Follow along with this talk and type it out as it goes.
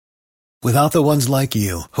Without the ones like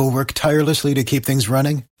you, who work tirelessly to keep things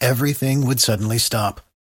running, everything would suddenly stop.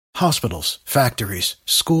 Hospitals, factories,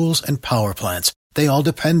 schools, and power plants, they all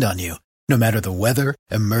depend on you. No matter the weather,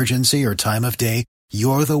 emergency, or time of day,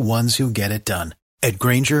 you're the ones who get it done. At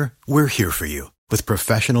Grainger, we're here for you with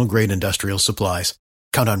professional-grade industrial supplies.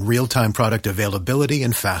 Count on real-time product availability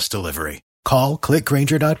and fast delivery. Call,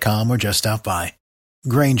 clickgrainger.com, or just stop by.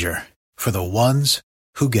 Grainger, for the ones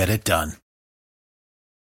who get it done.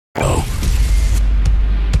 Go.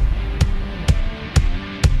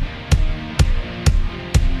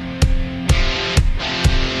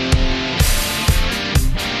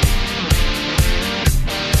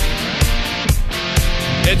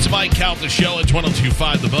 It's the Mike Calta Show. It's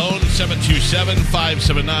 102.5 The Bone,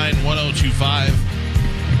 727-579-1025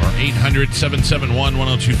 or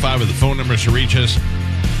 800-771-1025 are the phone numbers to reach us.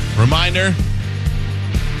 Reminder,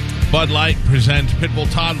 Bud Light presents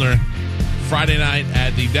Pitbull Toddler Friday night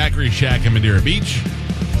at the Daiquiri Shack in Madeira Beach.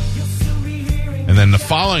 And then the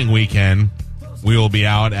following weekend, we will be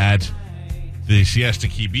out at the Siesta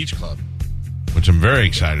Key Beach Club, which I'm very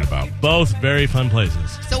excited about. Both very fun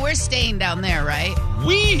places. So we're staying down there, right?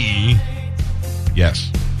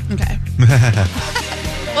 Yes. Okay. Well,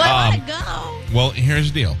 I want to go. Well,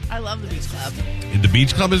 here's the deal. I love the beach club. The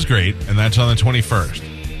beach club is great, and that's on the 21st.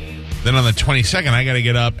 Then on the 22nd, I got to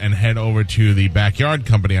get up and head over to the Backyard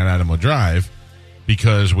Company on Adamo Drive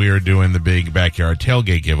because we are doing the big backyard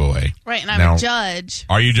tailgate giveaway. Right, and I'm a judge.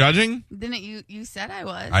 Are you judging? Didn't you said I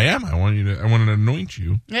was. I am. I wanted to anoint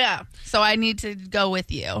you. Yeah. So I need to go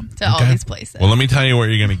with you to all these places. Well, let me tell you what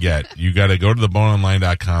you're going to get. You got to go to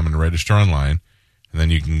theboneonline.com and register online. And then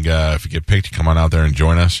you can, if you get picked, come on out there and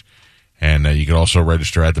join us. And you can also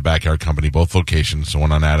register at the Backyard Company, both locations, the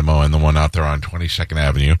one on Adamo and the one out there on 22nd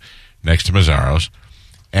Avenue next to Mazzaro's.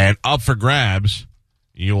 And up for grabs,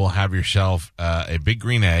 you will have yourself a big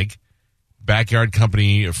green egg, Backyard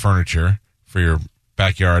Company furniture for your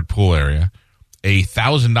backyard pool area,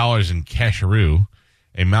 $1,000 in casharoo,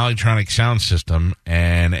 a Malectronic sound system,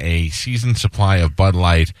 and a seasoned supply of Bud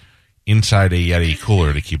Light inside a Yeti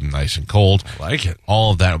cooler to keep them nice and cold. I like it.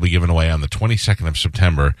 All of that will be given away on the 22nd of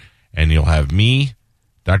September, and you'll have me,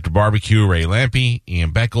 Dr. Barbecue, Ray Lampy,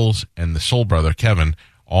 Ian Beckles, and the soul brother, Kevin,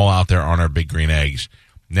 all out there on our Big Green Eggs.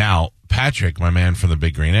 Now, Patrick, my man from the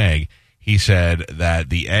Big Green Egg, he said that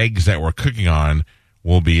the eggs that we're cooking on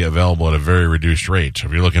will be available at a very reduced rate. So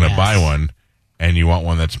if you're looking to buy one and you want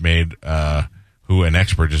one that's made, who an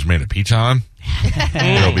expert just made a pizza on,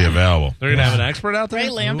 it'll be available. They're going to have an expert out there? Ray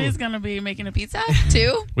Lampy's going to be making a pizza,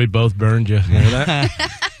 too? We both burned you. Hear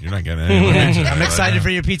that? You're not getting any pizza. I'm excited for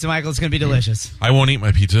your pizza, Michael. It's going to be delicious. I won't eat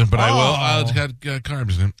my pizza, but I will. It's got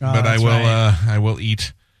carbs in it. But I will. Right. I will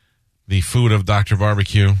eat the food of Dr.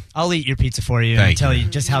 Barbecue. I'll eat your pizza for you and tell you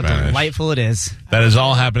just how delightful it is. That is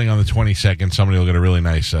all happening on the 22nd. Somebody will get a really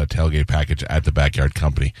nice tailgate package at the Backyard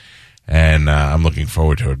Company, and I'm looking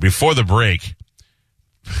forward to it. Before the break,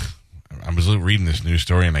 I was reading this news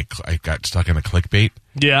story, and I got stuck in a clickbait.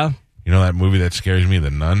 Yeah. You know that movie that scares me,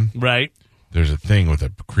 The Nun? Right. There's a thing with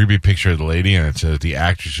a creepy picture of the lady, and it says the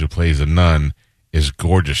actress who plays the nun is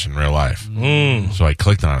gorgeous in real life. So I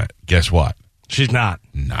clicked on it. Guess what? She's not.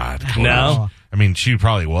 Not gorgeous. No? I mean, she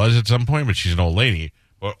probably was at some point, but she's an old lady.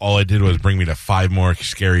 But all I did was bring me to 5 more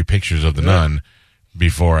scary pictures of the nun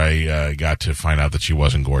before I got to find out that she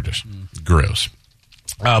wasn't gorgeous. Gross.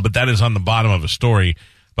 But that is on the bottom of a story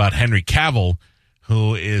about Henry Cavill,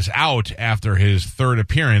 who is out after his 3rd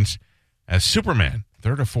appearance as Superman.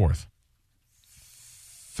 3rd or 4th?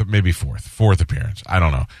 Maybe 4th. 4th appearance. I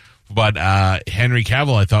don't know. But Henry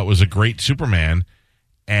Cavill, I thought, was a great Superman,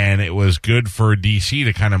 and it was good for DC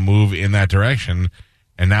to kind of move in that direction,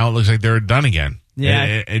 and now it looks like they're done again.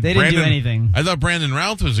 Yeah, they didn't do anything. I thought Brandon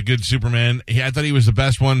Routh was a good Superman. I thought he was the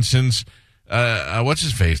best one since, what's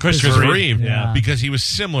his face? Christopher Reeve. Yeah. Because he was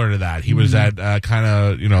similar to that. He was that kind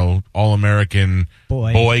of, all-American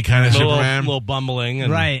boy kind of Superman. A little bumbling.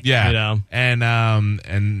 And, right. Yeah. You know. And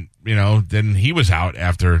then he was out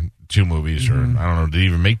after 2 movies, or I don't know, did he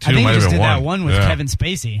even make 2? I think Might he have just been did 1. that one with Kevin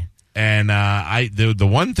Spacey. And the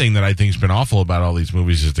one thing that I think's been awful about all these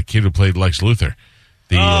movies is the kid who played Lex Luthor.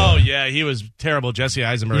 Yeah, he was terrible. Jesse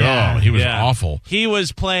Eisenberg. Yeah. Oh, he was awful. He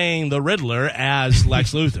was playing the Riddler as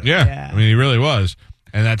Lex Luthor. Yeah. I mean, he really was.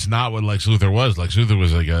 And that's not what Lex Luthor was. Lex Luthor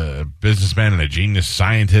was like a businessman and a genius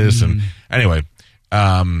scientist. And anyway,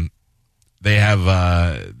 they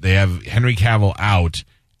have Henry Cavill out,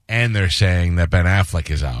 and they're saying that Ben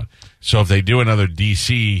Affleck is out. So if they do another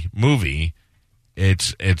DC movie,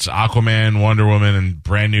 it's Aquaman, Wonder Woman, and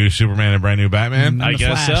brand new Superman and brand new Batman. I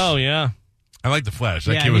guess Flash. so, yeah. I like the Flash.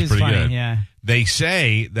 That Yeah, kid was pretty funny, good. Yeah. They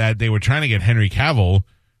say that they were trying to get Henry Cavill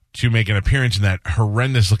to make an appearance in that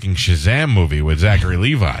horrendous-looking Shazam movie with Zachary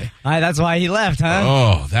Levi. That's why he left, huh?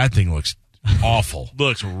 Oh, that thing looks awful.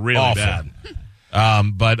 Looks really bad.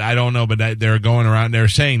 But I don't know. But they're going around. They're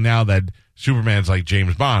saying now that Superman's like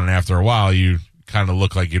James Bond, and after a while, you kind of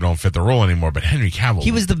look like you don't fit the role anymore. But Henry Cavill,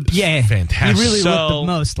 he was fantastic. He really looked the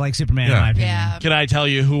most like Superman, in my opinion. Yeah. Can I tell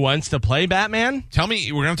you who wants to play Batman? Tell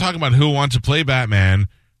me. We're going to talk about who wants to play Batman,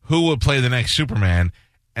 who would play the next Superman.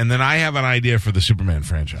 And then I have an idea for the Superman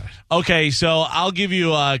franchise. Okay, so I'll give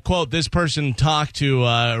you a quote. This person talked to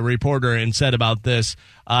a reporter and said about this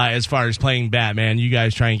as far as playing Batman. You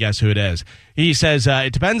guys try and guess who it is. He says,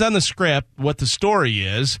 it depends on the script, what the story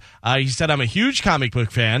is. He said, I'm a huge comic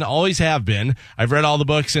book fan, always have been. I've read all the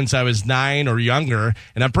books since I was 9 or younger,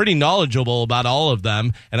 and I'm pretty knowledgeable about all of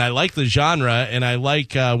them. And I like the genre, and I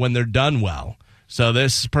like when they're done well. So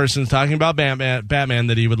this person's talking about Batman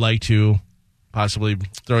that he would like to possibly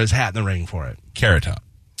throw his hat in the ring for it. Carrot Top.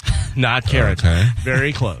 Not Carrot Top. Okay.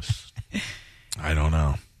 Very close. I don't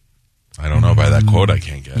know. By that quote, I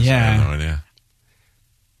can't guess. Yeah. I have no idea.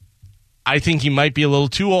 I think he might be a little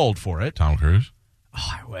too old for it. Tom Cruise? Oh,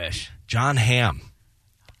 I wish. John Hamm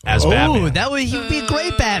as Batman. He would be a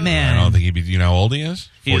great Batman. I don't think he'd be. You know how old he is?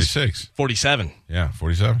 46. 47. Yeah,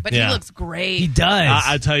 47. But Yeah. he looks great. He does.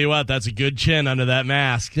 I tell you what, that's a good chin under that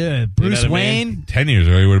mask. Good. Bruce You know what I mean? Wayne. 10 years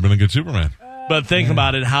ago, he would have been a good Superman. But think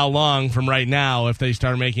about it, how long from right now if they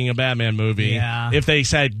start making a Batman movie? Yeah. If they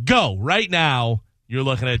said, go right now, you're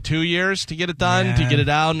looking at 2 years to get it done, to get it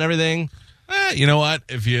out and everything. You know what?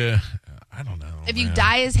 I don't know. If you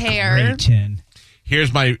dye his hair. Great chin.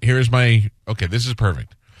 Here's my. Okay, this is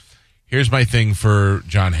perfect. Here's my thing for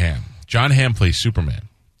John Hamm. John Hamm plays Superman,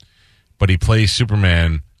 but he plays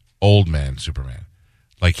Superman, old man Superman.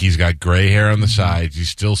 Like he's got gray hair on the sides. He's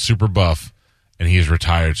still super buff, and he's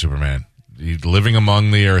retired Superman. He's living among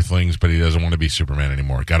the Earthlings, but he doesn't want to be Superman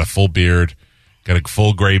anymore. Got a full beard, got a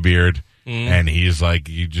full gray beard, and he's like,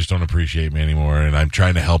 you just don't appreciate me anymore, and I'm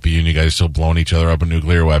trying to help you, and you guys are still blowing each other up with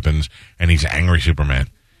nuclear weapons, and he's angry Superman.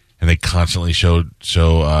 And they constantly show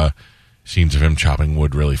scenes of him chopping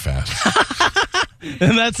wood really fast.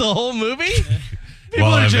 And that's the whole movie?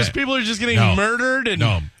 People are just getting murdered, and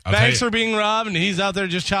banks are being robbed, and he's out there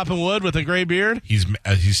just chopping wood with a gray beard? He's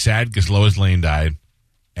sad because Lois Lane died.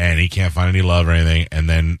 And he can't find any love or anything. And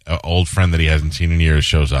then an old friend that he hasn't seen in years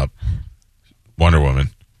shows up, Wonder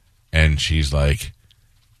Woman. And she's like,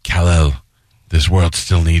 Kal-El, this world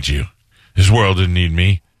still needs you. This world didn't need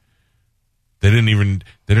me. They didn't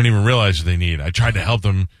even realize what they need. I tried to help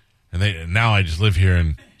them, and now I just live here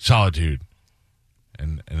in solitude.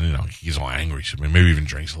 And he's all angry. So maybe even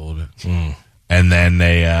drinks a little bit. And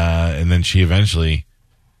then she eventually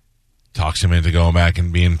talks him into going back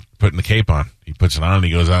and putting the cape on. He puts it on, and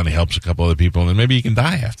he goes out and he helps a couple other people, and then maybe he can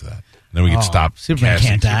die after that. And then we can stop. Superman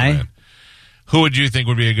can't die. Superman. Who would you think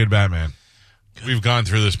would be a good Batman? We've gone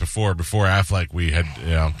through this before. Before Affleck, we had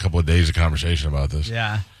a couple of days of conversation about this.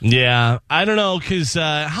 Yeah. I don't know, because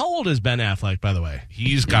how old is Ben Affleck, by the way?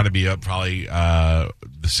 He's got to be up probably the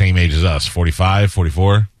same age as us, 45,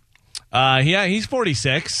 44. Yeah, he's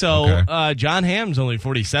 46, so Okay. John Hamm's only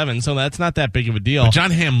 47, so that's not that big of a deal. But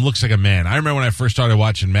John Hamm looks like a man. I remember when I first started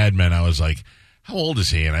watching Mad Men, I was like, how old is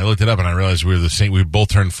he? And I looked it up, and I realized we were the same. We both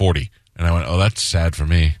turned 40. And I went, oh, that's sad for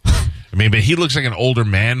me. I mean, but he looks like an older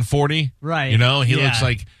man, 40. Right. You know, he looks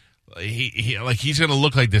like he's going to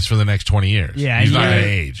look like this for the next 20 years. Yeah, he's not that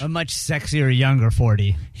age. A much sexier, younger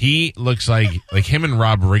 40. He looks like him and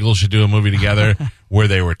Rob Riggle should do a movie together where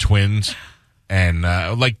they were twins. And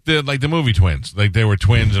like the movie Twins, like they were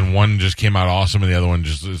twins, and one just came out awesome, and the other one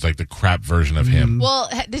just is like the crap version of him. Well,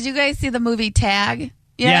 did you guys see the movie Tag?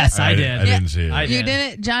 Yes, I did. I didn't see it. You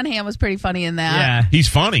didn't? John Hamm was pretty funny in that. Yeah, he's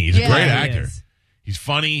funny. He's a great actor. He He's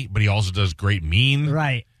funny, but he also does great mean.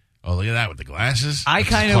 Right. Oh, look at that with the glasses. I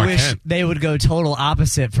kind of wish they would go total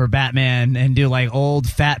opposite for Batman and do like old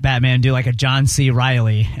fat Batman, do like a John C.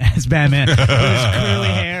 Reilly as Batman with his curly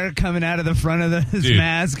hair coming out of the front of his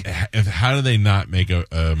mask. How do they not make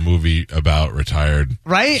a movie about retired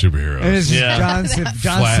superheroes? It's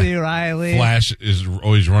John C. Reilly. Flash is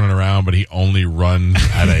always running around, but he only runs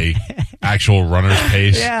at a actual runner's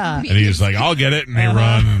pace. Yeah. And he's like, I'll get it, and they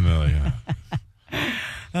run. And they're like,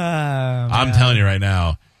 I'm telling you right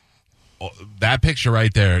now, that picture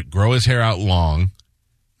right there, grow his hair out long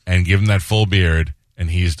and give him that full beard, and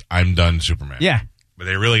I'm done Superman. Yeah. But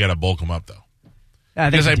they really got to bulk him up, though.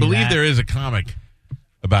 Because I believe there is a comic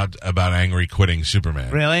about angry quitting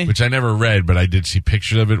Superman. Really? Which I never read, but I did see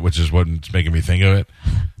pictures of it, which is what's making me think of it.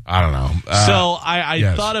 I don't know. So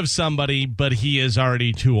I thought of somebody, but he is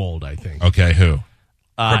already too old, I think. Okay, who?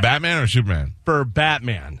 For Batman or Superman? For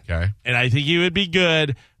Batman. Okay. And I think he would be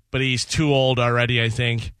good, but he's too old already, I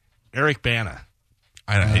think. Eric Bana.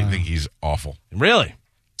 I think he's awful. Really?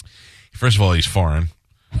 First of all, he's foreign.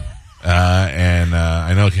 And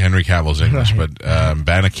I know Henry Cavill's English, but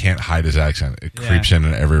Bana can't hide his accent. It creeps in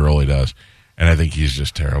every role he does. And I think he's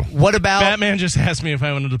just terrible. What about Batman just asked me if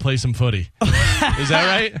I wanted to play some footy. Is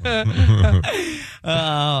that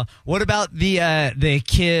right? what about the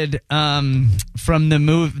kid from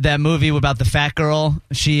that movie about the fat girl?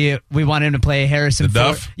 We want him to play Harrison The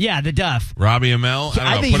Ford. Duff? Yeah, the Duff. Robbie Amell?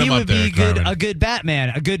 I think put he him up would there, be good, Carmen. a good Batman,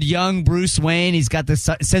 a good young Bruce Wayne. He's got this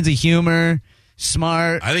sense of humor,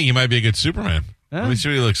 smart. I think he might be a good Superman. Let me see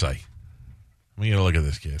what he looks like. Let me get a look at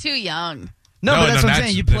this kid. Too young. No, but that's what I'm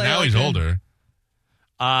saying. You play now he's older.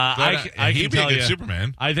 I He'd can be a tell good you.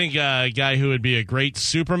 Superman. I think a guy who would be a great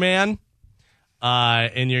Superman,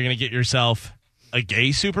 and you're going to get yourself a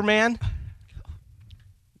gay Superman,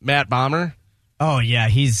 Matt Bomer. Oh, yeah,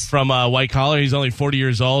 he's From White Collar. He's only 40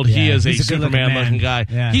 years old. Yeah, he is a he's a good-looking Superman-looking man. guy.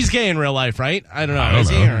 Yeah. He's gay in real life, right? I don't know. I don't Is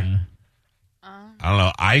he? know. Or- I don't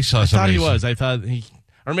know. I saw I thought somebody. he was. I thought he...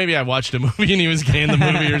 Or maybe I watched a movie and he was gay in the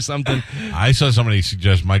movie or something. I saw somebody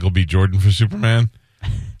suggest Michael B. Jordan for Superman.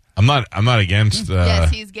 I'm not against.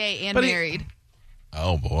 Yes, he's gay and but he- married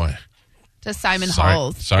Oh boy. to Simon Sorry,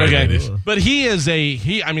 Halls. sorry, Okay. ladies. But he is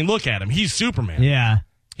I mean, look at him. He's Superman. yeah.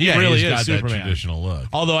 He Yeah, really he's is got Superman. that traditional look.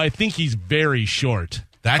 Although I think he's very short.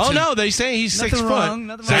 That's Oh, his- no, they say he's 6 Nothing foot. wrong,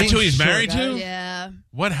 nothing So wrong. That's who he's short married guy. to? Yeah,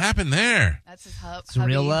 What happened there? that's his It's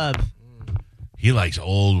real love. He likes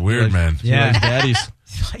old weird men. Yeah. Daddies.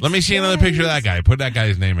 Let me see another picture of that guy. Put that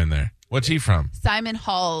guy's name in there. What's he from? Simon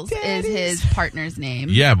Halls is his partner's name.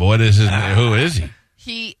 Yeah, but what is his name? Who is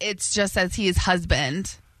he? It's just says he is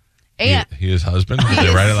husband. And He is husband? Did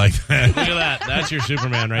they write it like that? Look at that. That's your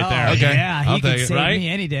Superman right there. Oh, Okay. yeah, I'll he could take it. save Right? me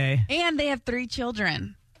any day. and they have 3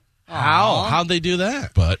 children. How'd they do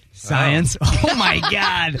that? But Science. Oh, my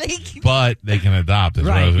God. they can adopt. Is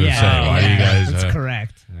what I was going to yeah. say. Why do you guys? That's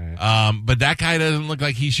correct. But that guy doesn't look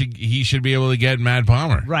like he should be able to get Matt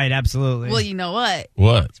Palmer. Right, absolutely. Well, you know what?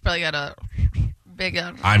 What? He's probably got a big.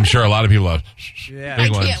 I'm sure a lot of people have yeah.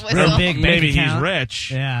 big I ones. can't Real whistle. big bank Maybe he's account.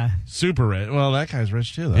 rich. Yeah. Super rich. Well, that guy's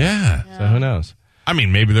rich too, though. Yeah. So who knows? I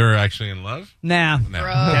mean, maybe they're actually in love. Nah. No.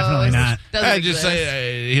 Gross. Definitely not. Doesn't I just exist.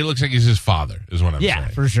 say he looks like he's his father. Is what I'm Yeah,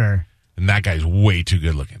 saying. for sure. And that guy's way too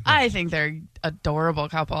good looking. I think they're adorable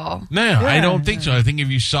couple. No, I don't think so. I think if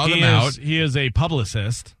you saw them out, He is a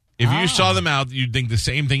publicist. if you saw them out, you'd think the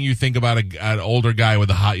same thing you think about an older guy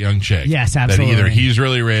with a hot young chick. Yes, That absolutely. either he's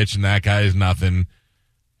really rich and that guy is nothing.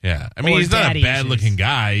 Yeah. I mean, Or he's not a daddy bad looking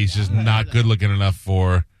guy. He's just not good looking enough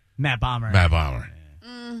for Matt Bomer. Matt Bomer.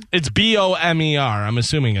 It's Bomer. I'm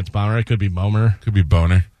assuming it's Bomer. It could be Bomer. Could be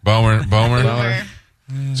Boner. Bomer. Or-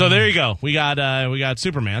 So there you go. We got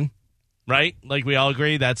Superman, right? Like we all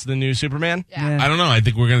agree that's the new Superman. Yeah. I don't know. I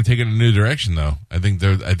think we're going to take it in a new direction, though. I think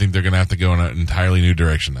they're going to have to go in an entirely new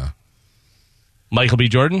direction now. Michael B.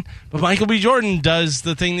 Jordan, but Michael B. Jordan does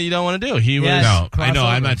the thing that you don't want to do. He Yes. was No, I know.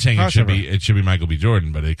 I'm not saying it should be Michael B.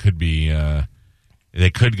 Jordan, but it could be. They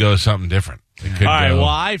could go something different. It could all right. go, Well,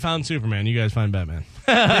 I found Superman. You guys find Batman.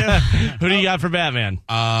 Who do you got for Batman?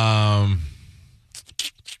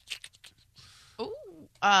 Ooh,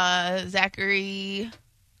 Zachary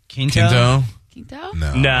Quinto? Quinto?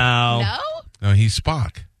 No. No. No, he's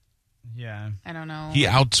Spock. Yeah. I don't know. He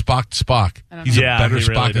out-Spocked Spock. I don't He's know. Yeah, a better he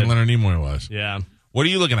really Spock than did. Leonard Nimoy was. Yeah. What are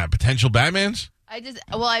you looking at? Potential Batmans?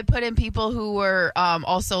 I put in people who were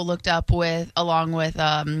also looked up along with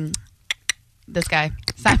this guy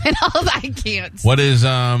Simon Halls. I can't. What is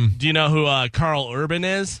Do you know who Carl Urban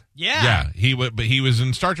is? Yeah, but he was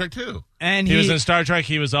in Star Trek too. And He was in Star Trek.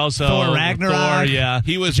 He was also Thor Ragnarok. Thor, yeah.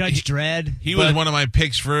 He was Judge Dredd. He was one of my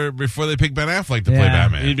picks for before they picked Ben Affleck to play Yeah.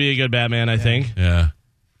 Batman. He'd be a good Batman, I think. Yeah.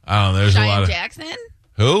 I don't know. There's a lot Cheyenne of Jackson.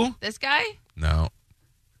 who? This guy? No,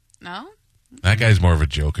 No. that guy's more of a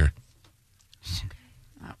Joker.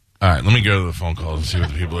 All right, let me go to the phone calls and see what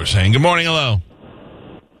the people are saying. Good morning, hello.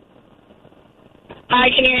 Hi,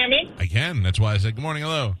 can you hear me? I can. That's why I said good morning,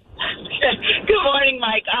 hello. Good morning,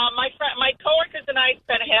 Mike. My coworkers and I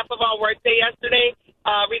spent half of our workday yesterday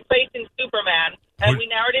replacing Superman, and we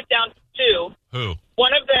narrowed it down to 2. Who?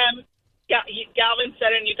 One of them, Galvin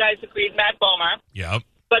said, and you guys agreed, Matt Bomer. Yep.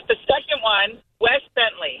 But the second one, Wes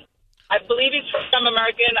Bentley. I believe he's from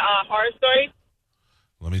American Horror Story.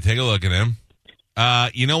 Let me take a look at him.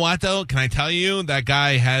 You know what, though? Can I tell you? That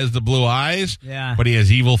guy has the blue eyes, Yeah. but he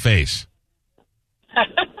has evil face.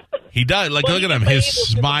 He does. Like, Well, look at he him. can play His evil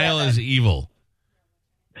too, smile Batman. is evil.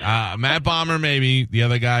 Matt Bomer, maybe. The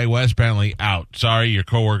other guy, Wes Bentley, out. Sorry, your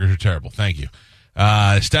coworkers are terrible. Thank you.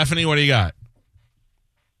 Stephanie, what do you got?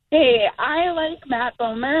 Hey, I like Matt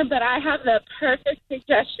Bomer, but I have the perfect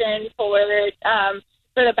suggestion for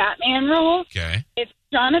the Batman role. Okay. It's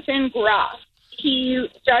Jonathan Groff. He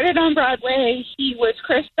started on Broadway. He was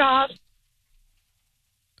Kristoff.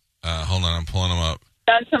 Hold on, I'm pulling him up.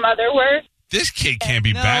 Done some other work. This kid can't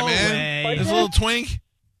be No Batman. way. This little twink.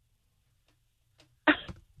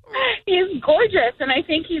 He's gorgeous, and I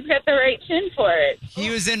think he's got the right chin for it. He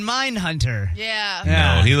was in Mindhunter. Yeah.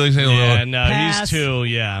 No, he looks like a Yeah, little. no, Pass. he's too.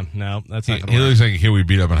 Yeah, no, that's He, not going he to work. looks like a kid we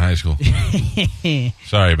beat up in high school.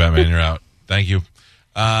 Sorry, Batman, you're out. Thank you.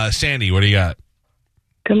 Sandy, what do you got?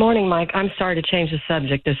 Good morning, Mike. I'm sorry to change the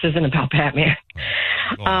subject. This isn't about Batman.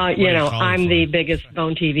 What are you calling I'm for? the biggest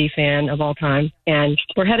Bone TV fan of all time, and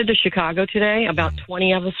we're headed to Chicago today, about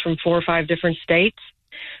 20 of us from 4 or 5 different states.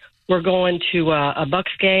 We're going to a Bulls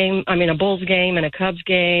game, and a Cubs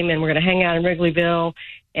game, and we're going to hang out in Wrigleyville,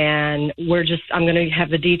 and I'm going to have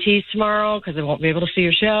the DTs tomorrow because I won't be able to see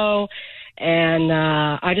your show, and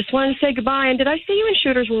I just wanted to say goodbye. And did I see you in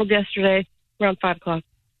Shooter's World yesterday around 5 o'clock?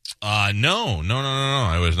 No.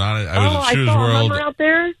 I was not. I was at I Shoes saw a World. Hummer out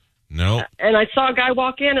there. No, And I saw a guy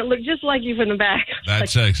walk in. It looked just like you from the back.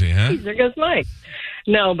 that's sexy, huh? There goes Mike.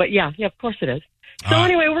 No, but yeah, of course it is. So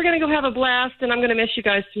anyway, we're going to go have a blast, and I'm going to miss you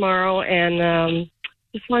guys tomorrow. And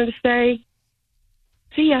just wanted to say,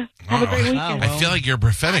 see ya. Have a great weekend. I feel like you're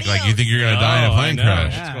prophetic. Like you think you're going to die in a plane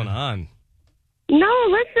crash. What's going on? No,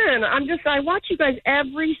 listen, I watch you guys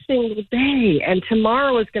every single day, and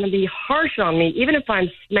tomorrow is going to be harsh on me. Even if I'm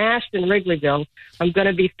smashed in Wrigleyville, I'm going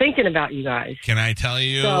to be thinking about you guys. Can I tell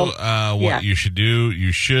you So, what you should do?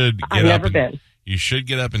 You should get I've never been. You should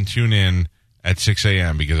get up and tune in at 6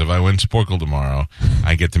 a.m. because if I win Sporkle tomorrow,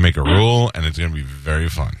 I get to make a rule, and it's going to be very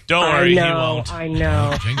fun. Don't I worry, he know, won't. I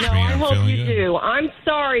know. Jinx No, me, I I'm hope feeling you good. do. I'm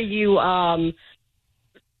sorry you,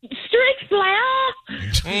 Strict Flair.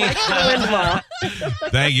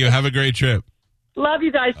 Thank you. Have a great trip. Love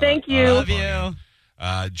you guys. Thank you. Love you.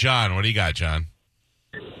 John, what do you got, John?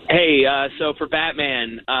 Hey, so for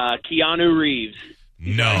Batman, Keanu Reeves.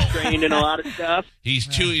 No. Trained in a lot of stuff. He's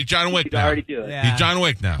John Wick He'd now. already do it. Yeah. He's John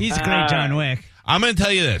Wick now. He's a great John Wick. I'm going to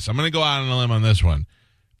tell you this. I'm going to go out on a limb on this one.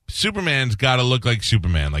 Superman's got to look like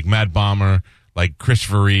Superman, like Matt Bomer, like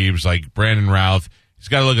Christopher Reeves, like Brandon Routh. He's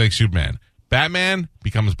got to look like Superman. Batman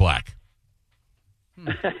becomes black.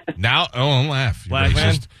 Now, don't laugh. You're Black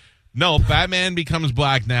man? racist. No, Batman becomes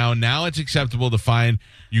black now. Now it's acceptable to find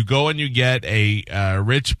you go and you get a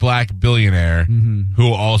rich black billionaire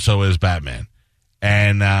who also is Batman.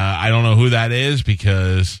 And I don't know who that is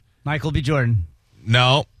because Michael B. Jordan.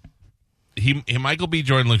 no, Michael B.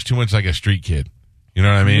 Jordan looks too much like a street kid. You know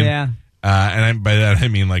what I mean? Yeah. And by that I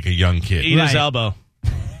mean like a young kid. Eat his Right. elbow.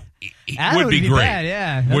 That would be great. Bad,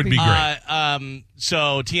 yeah. That'd Would be great.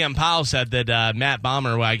 So TM Powell said that Matt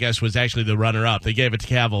Bomer, well, I guess, was actually the runner-up. They gave it to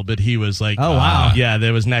Cavill, but he was like, Oh, wow. yeah,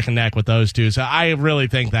 there was neck and neck with those two. So I really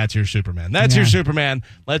think that's your Superman. That's your Yeah. Superman.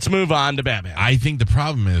 Let's move on to Batman. I think the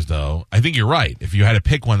problem is, though, I think you're right. If you had to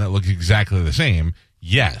pick one that looks exactly the same,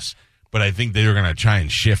 yes. But I think they're going to try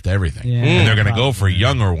and shift everything. Yeah, And they're going to go for probably.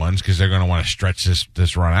 younger ones because they're going to want to stretch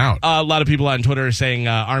this run out. A lot of people on Twitter are saying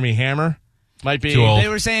Armie Hammer might be Too old. They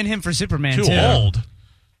were saying him for Superman, too too. old.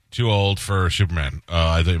 Too old for Superman.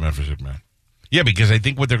 I thought you meant for Superman. Yeah, because I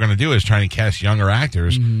think what they're going to do is try and cast younger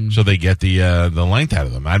actors so they get the length out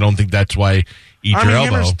of them. I don't think that's why eat Armie your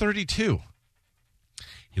elbow. Hammer's 32.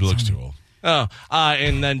 He looks too old. Oh,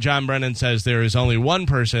 and then John Brennan says there is only one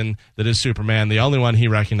person that is Superman. The only one he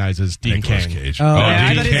recognizes, Dean Nicolas Cain. Cage. Oh, yeah,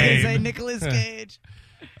 I Dean thought he was going to Cain. say Nicolas Cage.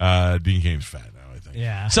 Dean Cain's fat now, I think.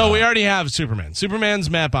 Yeah. So we already have Superman. Superman's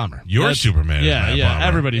Matt Bomer. Your Superman is Yeah, Matt yeah. Bomer.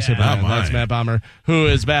 Everybody's Yeah. Superman. Not That's mine. Matt Bomer. Who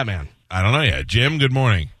is Batman? I don't know yet. Jim, good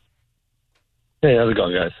morning. Hey, how's it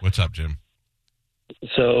going, guys? What's up, Jim?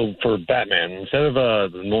 So for Batman, instead of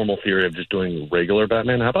the normal theory of just doing regular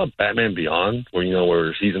Batman, how about Batman Beyond,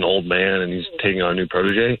 where he's an old man and he's taking on a new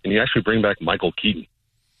protege, and you actually bring back Michael Keaton?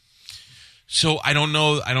 So I don't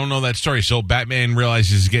know that story. So Batman realizes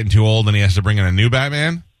he's getting too old and he has to bring in a new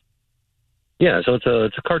Batman? Yeah, so it's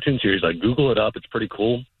a cartoon series. Like, Google it up; it's pretty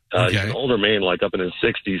cool. Okay. He's an older man, like up in his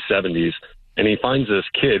 60s, 70s, and he finds this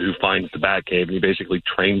kid who finds the Batcave, and he basically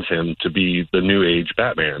trains him to be the new age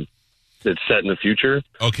Batman. It's set in the future.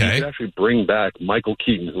 Okay. You could actually bring back Michael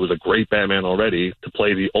Keaton, who was a great Batman already, to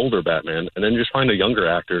play the older Batman, and then just find a younger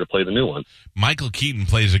actor to play the new one. Michael Keaton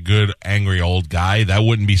plays a good, angry old guy. That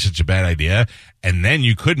wouldn't be such a bad idea. And then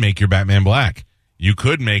you could make your Batman black. You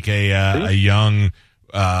could make a young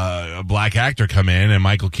black actor come in, and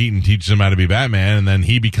Michael Keaton teaches him how to be Batman, and then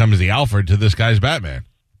he becomes the Alfred to this guy's Batman.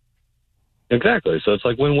 Exactly. So it's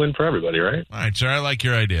like win-win for everybody, right? All right, sir. I like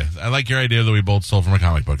your idea. I like your idea that we both stole from a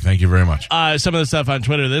comic book. Thank you very much. Some of the stuff on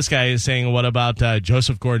Twitter, this guy is saying, what about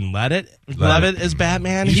Joseph Gordon-Levitt? Levitt is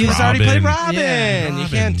Batman? He's He's already Robin. played Robin. Yeah, You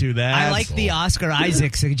can't do that. I like the Oscar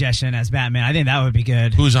Isaac suggestion as Batman. I think that would be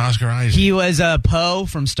good. Who's Oscar Isaac? He was Poe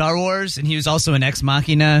from Star Wars, and he was also an Ex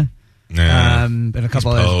Machina. Nah. And a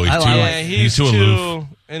couple He's Poe. of. He's too- Yeah, he's too aloof.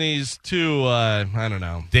 And he's too, I don't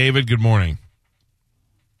know. David, good morning.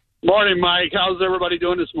 Morning, Mike. How's everybody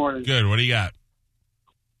doing this morning? Good. What do you got?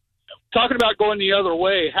 Talking about going the other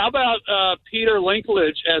way, how about Peter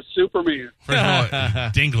Dinklage as Superman? First of all,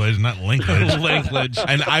 Dinklage, not Linklage. Linklage.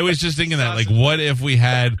 And I was just thinking that, like, what if we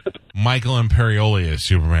had Michael Imperioli as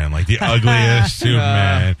Superman, like the ugliest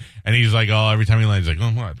Superman, and he's like, oh, every time he lands, like, oh,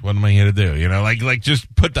 what am I here to do? You know, like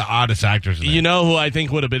just put the oddest actors in there. You know who I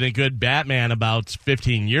think would have been a good Batman about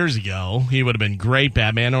 15 years ago? He would have been great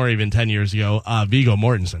Batman, or even 10 years ago, Viggo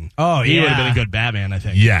Mortensen. Oh, He yeah. would have been a good Batman, I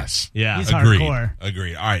think. Yes. Yeah. He's Agreed. hardcore.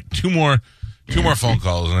 Agreed. All right, two more phone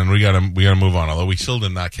calls, and then we gotta move on. Although we still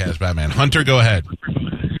did not cast Batman. Hunter, go ahead.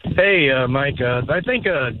 Hey, Mike. I think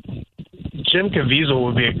Jim Caviezel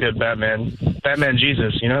would be a good Batman. Batman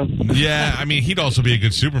Jesus, you know? Yeah, I mean, he'd also be a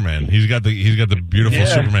good Superman. He's got the beautiful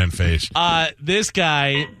Superman face. This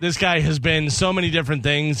guy has been so many different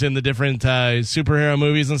things in the different superhero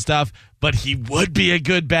movies and stuff, but he would be a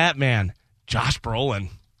good Batman. Josh Brolin.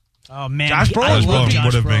 Oh, man. Josh Brolin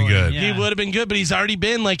would have been good. Yeah. He would have been good, but he's already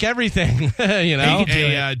been like everything. You know?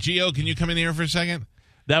 Hey, Gio, can you come in here for a second?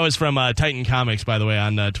 That was from Titan Comics, by the way,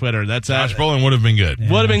 on Twitter. That's Josh Brolin would have been good.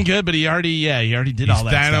 would have been good, but he already did all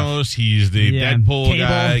that Thanos. stuff. He's the Deadpool Cable.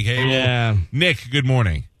 guy. Cable. Yeah. Nick, good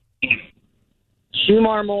morning.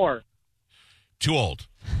 Shumar Moore. Too old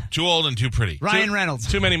and too pretty. Ryan Reynolds.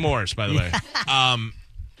 Too many Moores, by the way.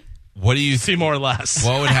 What do you See more or less.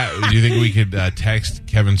 What would do you think we could text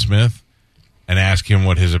Kevin Smith and ask him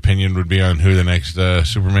what his opinion would be on who the next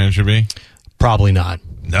Superman should be? Probably not.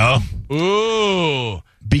 No. Ooh.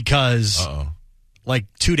 Because, like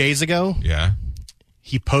 2 days ago,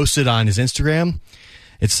 he posted on his Instagram.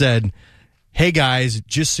 It said, "Hey guys,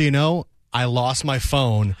 just so you know, I lost my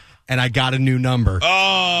phone and I got a new number.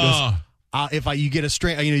 Oh. If you get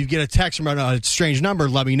you get a text from a strange number,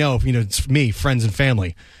 let me know. If it's me, friends and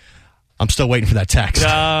family." I'm still waiting for that text.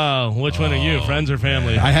 Oh, which one are you, friends or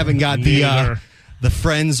family? I haven't got Neither. the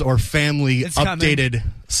friends or family updated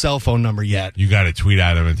cell phone number yet. You got to tweet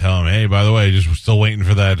at him and tell him, "Hey, by the way, just still waiting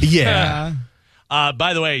for that." Yeah.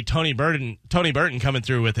 By the way, Tony Burton coming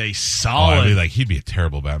through with a I'd solid, be like, he'd be a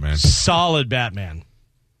terrible Batman. solid Batman.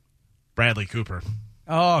 Bradley Cooper.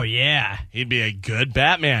 Oh, yeah. He'd be a good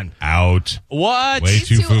Batman. Out. What? Way He's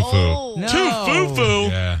too too foo-foo. old. No. Too foo-foo.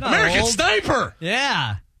 Yeah. American old. Sniper.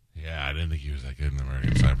 Yeah. Yeah, I didn't think he was that good in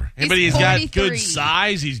American Sniper. But he's got 43. good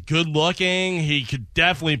size. He's good looking. He could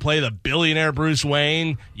definitely play the billionaire Bruce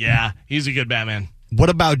Wayne. Yeah, he's a good Batman. What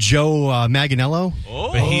about Joe Manganiello?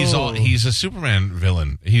 Oh, But he's a Superman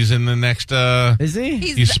villain. He's in the next. Is he?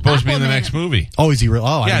 He's supposed to be in the Aquaman. next movie. Oh, is he real?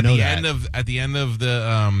 Oh, I Yeah, didn't know that. at the end of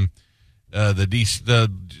the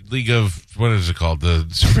League of, what is it called? The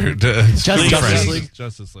Justice League.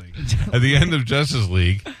 Justice League. At the end of Justice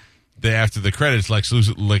League, after the credits, Lex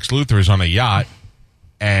Luthor is on a yacht,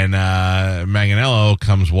 and Manganiello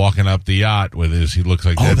comes walking up the yacht with he looks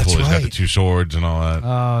like Deadpool. that's He's got the right. two swords and all that.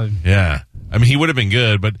 Oh, Yeah. I mean, he would have been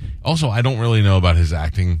good, but also I don't really know about his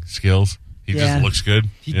acting skills. He Yeah. just looks good.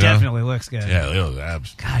 he you know? definitely looks good. Yeah, look at those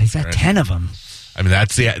abs. God, he's got 10 of them. I mean,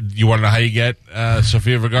 you want to know how you get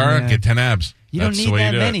Sofia Vergara? Yeah. Get 10 abs. You That's don't the need way that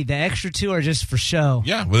you do many. It. The extra 2 are just for show.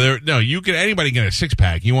 Yeah, well, anybody get a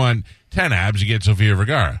 6-pack. You want 10 abs, you get Sofia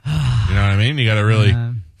Vergara. You know what I mean? You got to really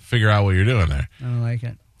figure out what you're doing there. I don't like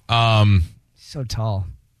it. He's so tall.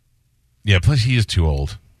 Yeah, plus he is too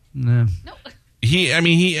old. No.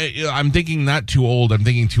 I'm thinking not too old. I'm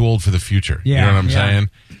thinking too old for the future. Yeah, You know what I'm yeah. saying?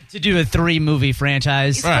 To do a 3-movie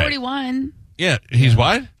franchise. He's Right. 41. Yeah, he's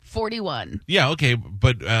what? 41. Yeah, okay,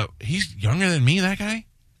 but he's younger than me, that guy?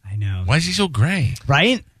 I know. Why is he so gray?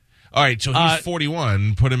 Right? All right, so he's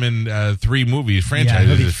 41. Put him in 3 movies, Yeah, franchises.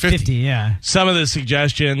 he'll be Is 50. yeah. Some of the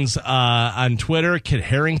suggestions on Twitter: Kit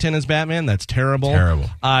Harington as Batman. That's terrible. Terrible.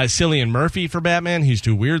 Cillian Murphy for Batman. He's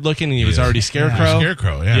too weird looking, and he was Yes. already Scarecrow.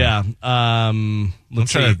 Scarecrow, yeah. Yeah.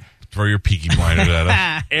 Let's Try see. to throw your peaky blinders at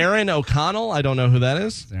him. Aaron O'Connell. I don't know who that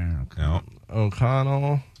is. No.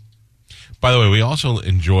 O'Connell. By the way, we also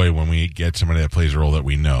enjoy when we get somebody that plays a role that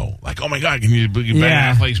we know. Like, oh my God, can you Ben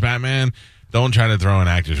Affleck's Batman? Don't try to throw in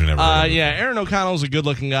actors who never. Yeah, Aaron O'Connell's a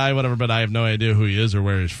good-looking guy, whatever, but I have no idea who he is or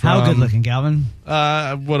where he's from. How good looking, Galvin?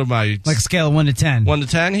 What am I? Like a scale of 1 to 10. 1 to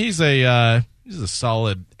 10. He's a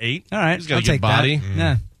solid 8. All right. He's got I'll a good take body. That.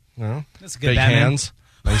 Yeah. No. That's a good Big Batman. hands.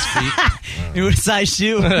 Nice feet. What size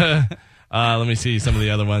shoe? Let me see some of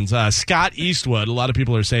the other ones. Scott Eastwood. A lot of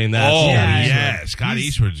people are saying that. Oh, Yeah. Scott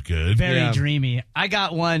Eastwood's good. Very dreamy. I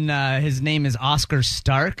got one. His name is Oscar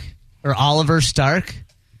Stark or Oliver Stark.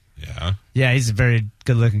 Yeah. Yeah, he's a very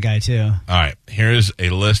good-looking guy too. All right. Here's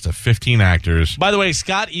a list of 15 actors. By the way,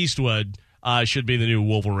 Scott Eastwood should be the new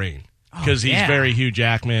Wolverine because he's very Hugh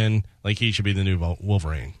Jackman. Like, he should be the new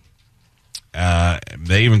Wolverine.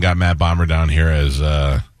 They even got Matt Bomber down here as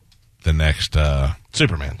the next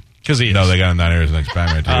Superman. Because he is. No, they got him down here as the next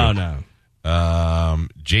Batman, too. Oh, no.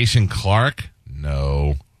 Jason Clarke?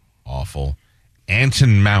 No. Awful.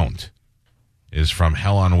 Anson Mount is from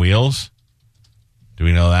Hell on Wheels. Do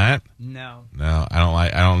we know that? No. No, I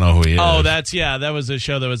don't know who he is. Oh, that was a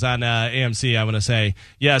show that was on AMC, I want to say.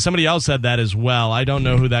 Yeah, somebody else said that as well. I don't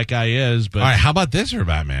know who that guy is. But all right, how about this for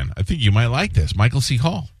Batman? I think you might like this. Michael C.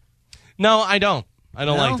 Hall. No, I don't. I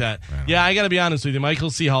don't No? like that. Yeah, I got to be honest with you. Michael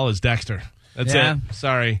C. Hall is Dexter. That's it.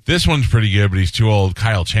 Sorry. This one's pretty good, but he's too old.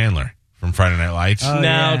 Kyle Chandler from Friday Night Lights.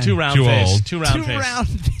 Too round Too face. old. Too round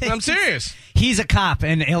face. I'm serious. He's a cop,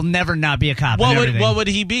 and he'll never not be a cop. What would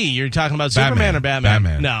he be? You're talking about Batman. Superman or Batman?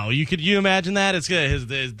 Batman. No, you imagine that? It's good.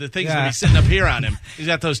 The thing's gonna be sitting up here on him. He's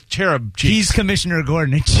got those cherub cheeks. He's Commissioner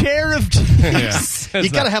Gordon, a cherub. You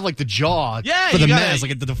got to have like the jaw Yeah, for you the gotta- mask,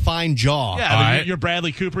 like the defined jaw. Yeah, All right. you're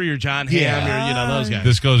Bradley Cooper, you're John Hamm, you're those guys.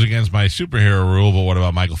 This goes against my superhero rule, but what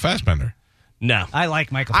about Michael Fassbender? No, I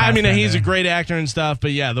like Michael I mean, Fassbender. he's a great actor and stuff,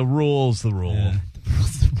 but yeah, the rule's the rule.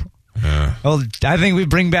 I think we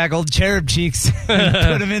bring back old cherub cheeks and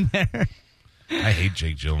put him in there. I hate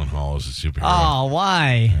Jake Gyllenhaal as a superhero. Oh,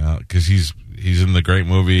 why? Because he's in the great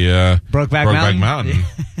movie Brokeback Mountain.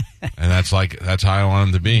 And that's how I want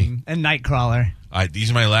him to be. And Nightcrawler. All right,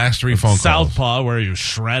 these are my last three phone calls. Southpaw, where he was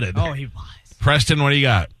shredded. Oh, he was. Preston, what do you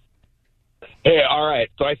got? Hey, all right.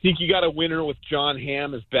 So I think you got a winner with John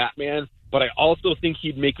Hamm as Batman, but I also think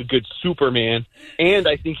he'd make a good Superman, and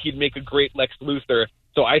I think he'd make a great Lex Luthor.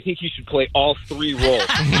 So I think he should play all three roles.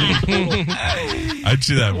 I'd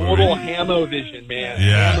see that movie. Total Hamo-vision, man.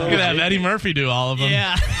 Yeah. You could have Eddie Murphy do all of them.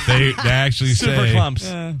 Yeah. They actually Super say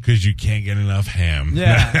clumps. because you can't get enough ham.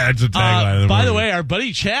 Yeah. That's a tagline of the By movie. the way, our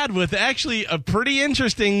buddy Chad with actually a pretty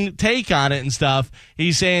interesting take on it and stuff.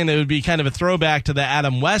 He's saying it would be kind of a throwback to the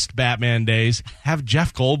Adam West Batman days. Have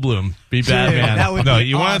Jeff Goldblum be Batman. that would No, be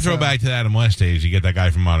you want to throw awesome. back to the Adam West days, you get that guy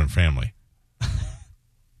from Modern Family.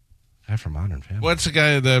 Guy from Modern Family. What's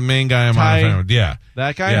the main guy in Ty- Modern Family? Yeah.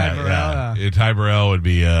 That guy? Yeah, Ty yeah. Burrell? Ty Burrell would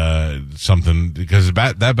be something, because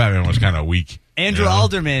that Batman was kind of weak. Andrew you know?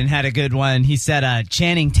 Alderman had a good one. He said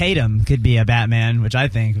Channing Tatum could be a Batman, which I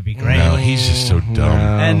think would be great. No, he's just so dumb.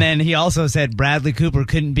 And then he also said Bradley Cooper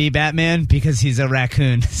couldn't be Batman because he's a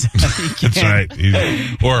raccoon. So he That's can't.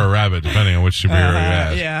 right. Or a rabbit, depending on which superhero you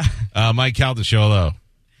ask. Yeah. Mike Calta, show hello.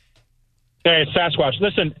 Hey, Sasquatch.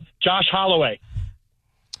 Listen, Josh Holloway.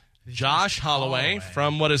 Josh Holloway.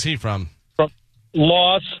 From, what is he from?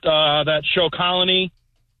 Lost, that show Colony.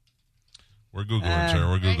 We're Googling, sir.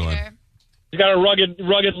 We're Googling. He's got a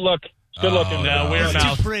rugged look. Good looking. Weird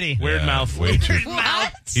mouth. Too pretty. Weird mouth. Way too.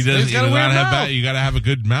 What? He does. He's got a weird mouth. You got to have a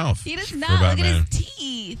good mouth. He does for not. Look at Batman. his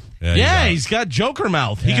teeth. Yeah, he's got Joker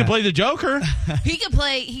mouth. He Yeah. could play the Joker. He could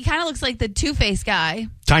play. He kind of looks like the Two-Face guy.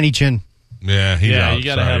 Tiny chin. Yeah, he's Yeah, out. you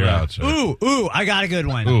gotta Sorry, have you're that. out, sir. Ooh, I got a good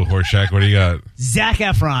one. Ooh, Horseshack, what do you got? Zac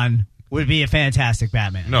Efron would be a fantastic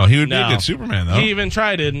Batman. No, he would be No. a good Superman, though. He even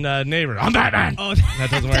tried it in Neighbor. I'm Batman. Oh, That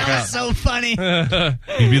doesn't work that out. was so funny.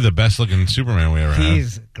 He'd be the best-looking Superman we ever had.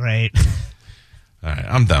 He's great. All right,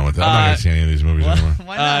 I'm done with that. I'm not going to see any of these movies anymore.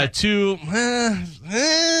 Why not?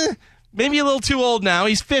 Maybe a little too old now.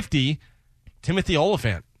 He's 50. Timothy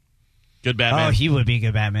Olyphant. Good Batman. Oh, he would be a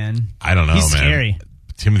good Batman. I don't know, He's man. scary.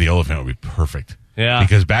 Timothy Olyphant would be perfect. Yeah.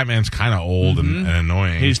 Because Batman's kind of old and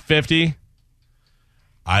annoying. He's 50.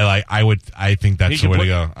 I think that's the way to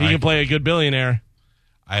go. He can play a good billionaire.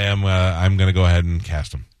 I'm going to go ahead and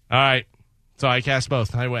cast him. All right. So I cast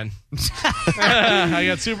both. I win. I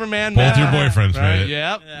got Superman. Both your Batman. boyfriends, right?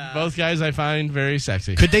 Yep. Both guys I find very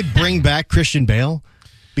sexy. Could they bring back Christian Bale?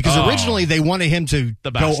 Because originally they wanted him to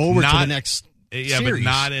The go best. over to Not- the next Yeah, series. but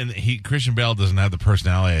not in. Christian Bale doesn't have the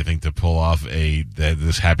personality, I think, to pull off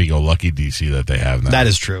this happy-go-lucky DC that they have now. That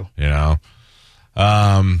is true. You know?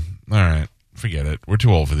 All right. Forget it. We're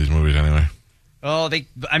too old for these movies anyway. Oh,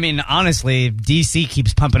 honestly, DC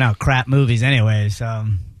keeps pumping out crap movies anyway, so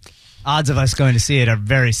odds of us going to see it are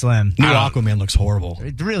very slim. New Aquaman looks horrible.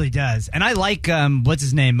 It really does. And I like, what's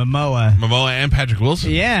his name, Momoa. Momoa and Patrick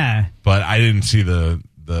Wilson. Yeah. But I didn't see the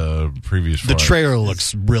the previews for The it. trailer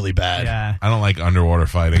looks really bad. Yeah. I don't like underwater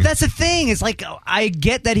fighting. But that's the thing. It's like I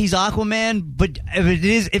get that he's Aquaman, but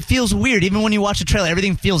it feels weird. Even when you watch the trailer,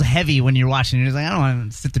 everything feels heavy when you're watching. You're just like, I don't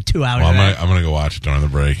want to sit there 2 hours. Well, I'm gonna go watch it during the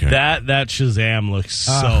break. Here. That Shazam looks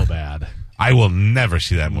so bad. I will never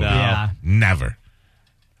see that movie. No. Yeah. Never.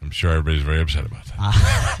 I'm sure everybody's very upset about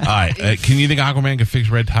that. All right. Can you think Aquaman could fix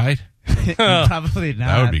Red Tide? Probably not.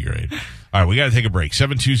 That would be great. All right, we got to take a break.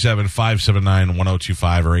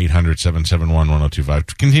 727-579-1025 or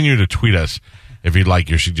 800-771-1025. Continue to tweet us if you'd like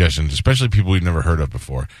your suggestions, especially people we've never heard of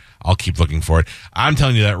before. I'll keep looking for it. I'm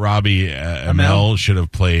telling you that Robbie Amell should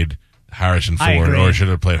have played Harrison Ford or should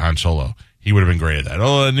have played Han Solo. He would have been great at that.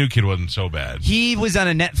 Oh, the new kid wasn't so bad. He was on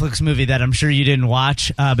a Netflix movie that I'm sure you didn't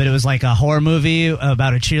watch, but it was like a horror movie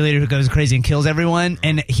about a cheerleader who goes crazy and kills everyone.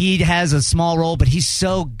 And he has a small role, but he's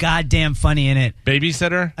so goddamn funny in it.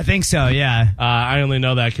 Babysitter? I think so, yeah. I only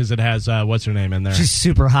know that because it has, what's her name in there? She's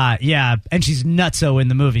super hot, yeah. And she's nutso in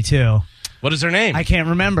the movie, too. What is her name? I can't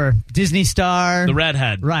remember. Disney star. The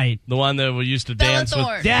redhead. Right. The one that we used to Bella dance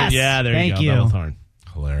Thorne. with. Yes. Yeah, there Thank you you. go. Bella Thorne.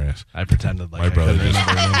 Hilarious. I pretended like My brother couldn't just-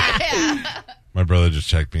 remember her name. My brother just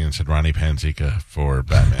checked me and said Ronnie Panzica for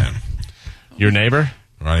Batman. Your neighbor?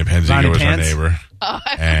 Ronnie Panzica Ronnie was Pants? our neighbor.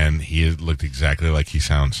 And he looked exactly like he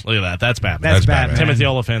sounds. Look at that. That's Batman. That's Batman. Timothy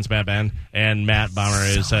Oliphant's Batman. And Matt Bomber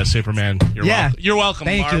is Superman. You're welcome. You're welcome,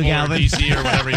 Thank you, Marvel or Galvin. DC or whatever